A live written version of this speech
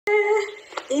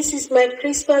This is my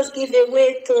Christmas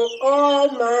giveaway to all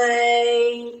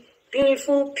my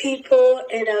beautiful people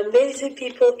and amazing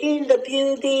people in the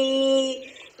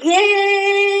building.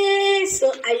 Yay!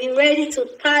 So are you ready to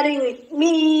party with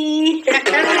me?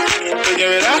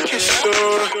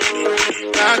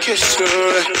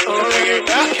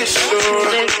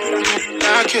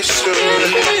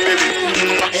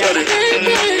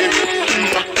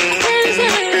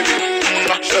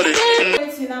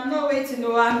 I'm not waiting.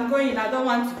 No, I'm going. I don't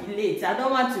want to be late. I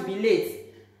don't want to be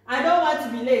late. I don't want to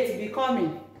be late to be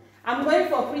coming. I'm going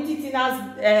for Pretty Tina's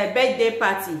birthday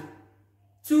party.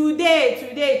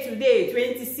 Today,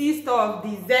 26th of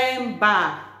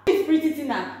December. Who is Pretty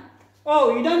Tina?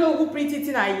 Oh, you don't know who Pretty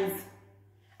Tina is?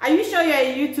 Are you sure you're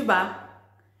a YouTuber?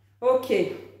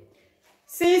 Okay.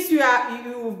 Since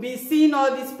you've been seeing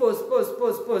all these posts,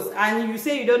 and you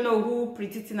say you don't know who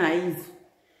Pretty Tina is,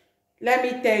 let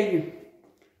me tell you.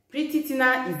 Pretty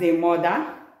Tina is a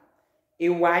mother, a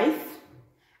wife,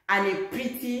 and a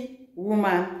pretty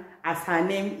woman, as her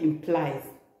name implies.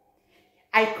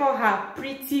 I call her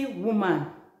Pretty Woman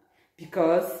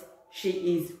because she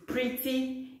is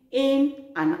pretty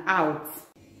in and out.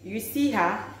 You see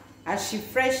her as she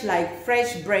fresh like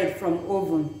fresh bread from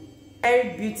oven.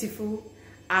 Very beautiful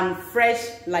and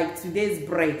fresh like today's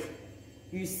bread.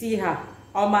 You see her,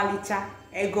 Omalicha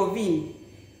Egovin,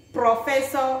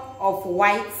 Professor of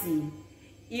Whitey.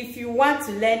 If you want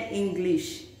to learn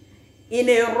English in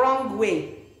a wrong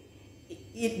way,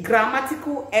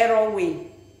 grammatical error way,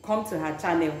 come to her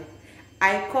channel.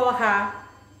 I call her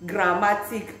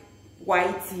Grammatic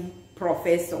Whitey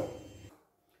Professor.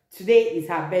 Today is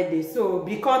her birthday, so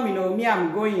because you know me,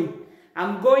 I'm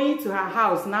going to her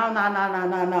house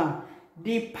now.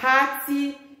 The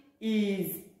party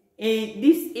is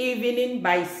this evening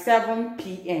by 7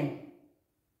 p.m.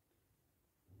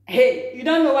 Hey, you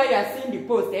don't know why you are seeing the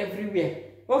post everywhere.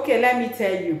 Okay, let me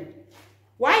tell you.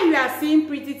 Why you are seeing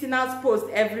Pretty Tina's post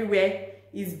everywhere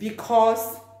is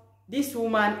because this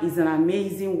woman is an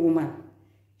amazing woman.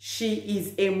 She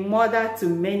is a mother to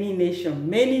many nations,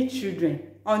 many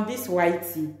children on this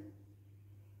Whitey.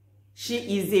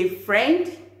 She is a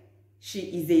friend. She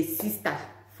is a sister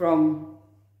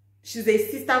she's a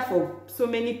sister for so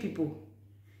many people.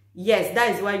 Yes,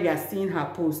 that is why you are seeing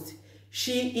her post.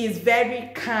 She is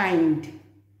very kind.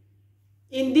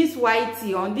 In this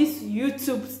Whitey, on this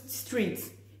YouTube street,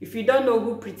 if you don't know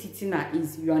who Pretty Tina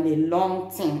is, you're on a long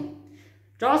time.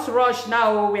 Just rush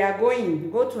now. We are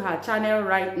going. Go to her channel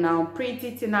right now,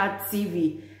 Pretty Tina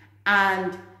TV,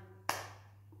 and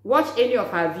watch any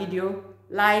of her video,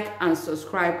 like and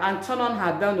subscribe, and turn on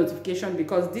her bell notification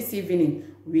because this evening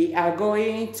we are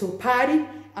going to party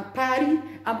and party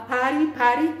and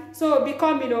party. So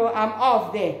because you know I'm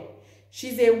off there.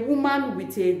 She's a woman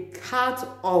with a heart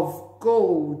of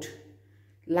gold.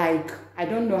 Like, I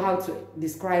don't know how to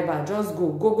describe her. Just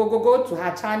go to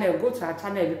her channel. Go to her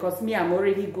channel because me, I'm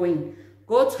already going.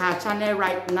 Go to her channel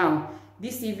right now.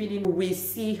 This evening, you will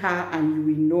see her and you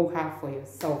will know her for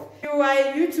yourself. You are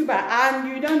a YouTuber and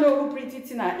you don't know who Pretty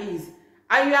Tina is,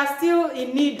 and you are still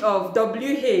in need of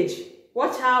WH,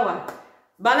 watch hour,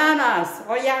 bananas.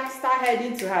 Oh yeah, start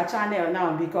heading to her channel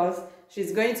now because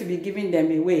she's going to be giving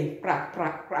them away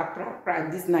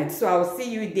this night. So I'll see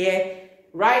you there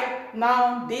right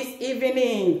now this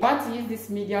evening. I want to use this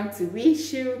medium to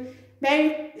wish you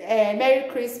Merry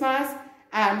Christmas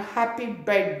and happy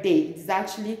birthday. It's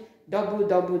actually double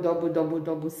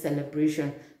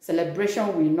celebration.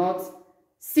 Celebration will not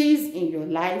cease in your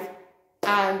life,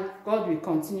 and God will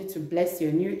continue to bless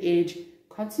your new age,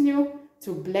 continue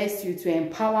to bless you, to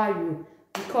empower you,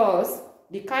 because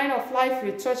the kind of life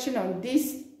you're touching on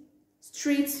this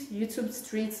street, YouTube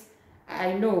street,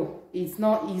 I know it's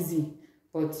not easy,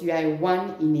 but you are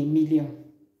one in a million.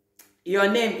 Your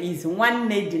name is One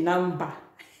Need the Number.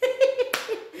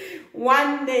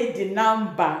 One Need the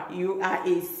Number. You are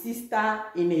a sister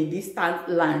in a distant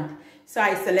land. So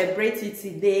I celebrate you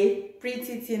today.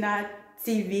 Pretty Tina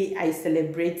TV, I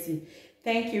celebrate you.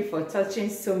 Thank you for touching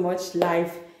so much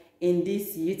life in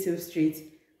this YouTube street.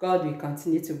 God will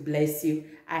continue to bless you.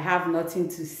 I have nothing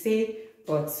to say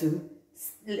but to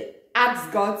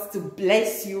ask God to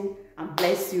bless you and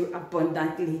bless you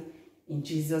abundantly in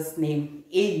Jesus' name.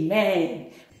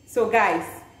 Amen. So guys,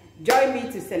 join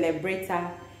me to celebrate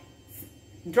her.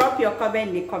 Drop your comment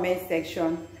in the comment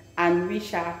section and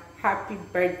wish her happy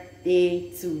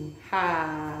birthday to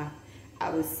her. I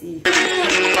will see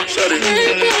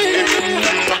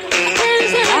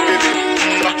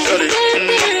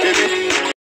you.